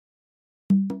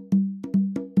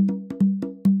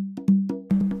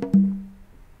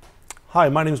Hi,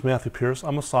 my name is Matthew Pierce.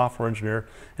 I'm a software engineer,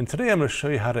 and today I'm going to show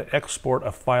you how to export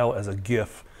a file as a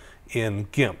GIF in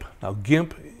GIMP. Now,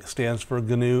 GIMP stands for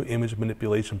GNU Image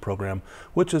Manipulation Program,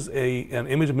 which is an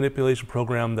image manipulation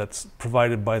program that's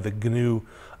provided by the GNU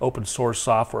Open Source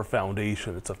Software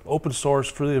Foundation. It's an open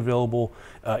source, freely available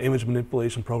image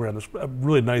manipulation program. It's a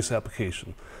really nice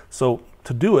application. So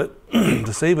to do it,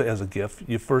 to save it as a GIF,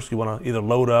 you want to either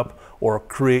load up or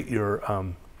create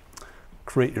your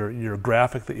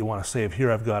graphic that you want to save.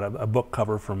 Here I've got a book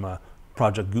cover from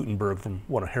Project Gutenberg from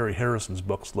one of Harry Harrison's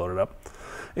books loaded up.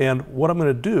 And what I'm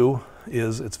going to do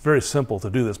is, it's very simple to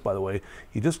do this, by the way.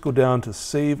 You just go down to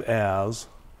Save As,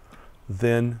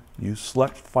 then you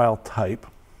select File Type,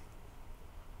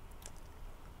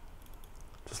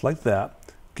 just like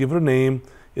that. Give it a name.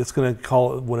 It's going to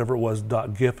call it whatever it was,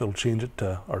 .gif. It'll change it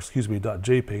to, or excuse me,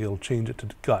 .jpg. It'll change it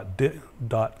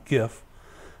to .gif.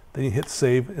 Then you hit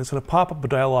save, and it's going to pop up a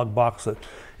dialog box that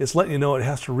it's letting you know it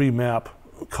has to remap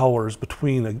colors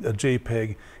between a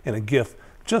JPEG and a GIF.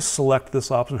 Just select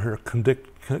this option here,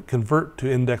 convert to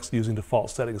index using default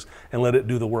settings, and let it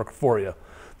do the work for you.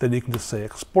 Then you can just say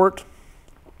export,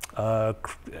 add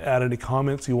any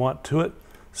comments you want to it,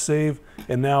 save,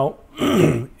 and now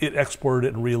it exported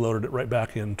it and reloaded it right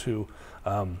back into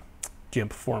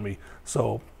GIMP for me.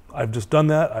 So I've just done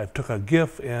that. I've took a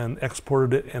GIF and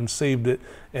exported it and saved it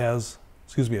as,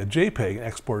 a JPEG, and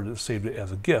exported it and saved it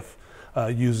as a GIF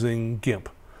using GIMP.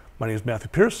 My name is Matthew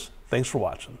Pierce. Thanks for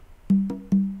watching.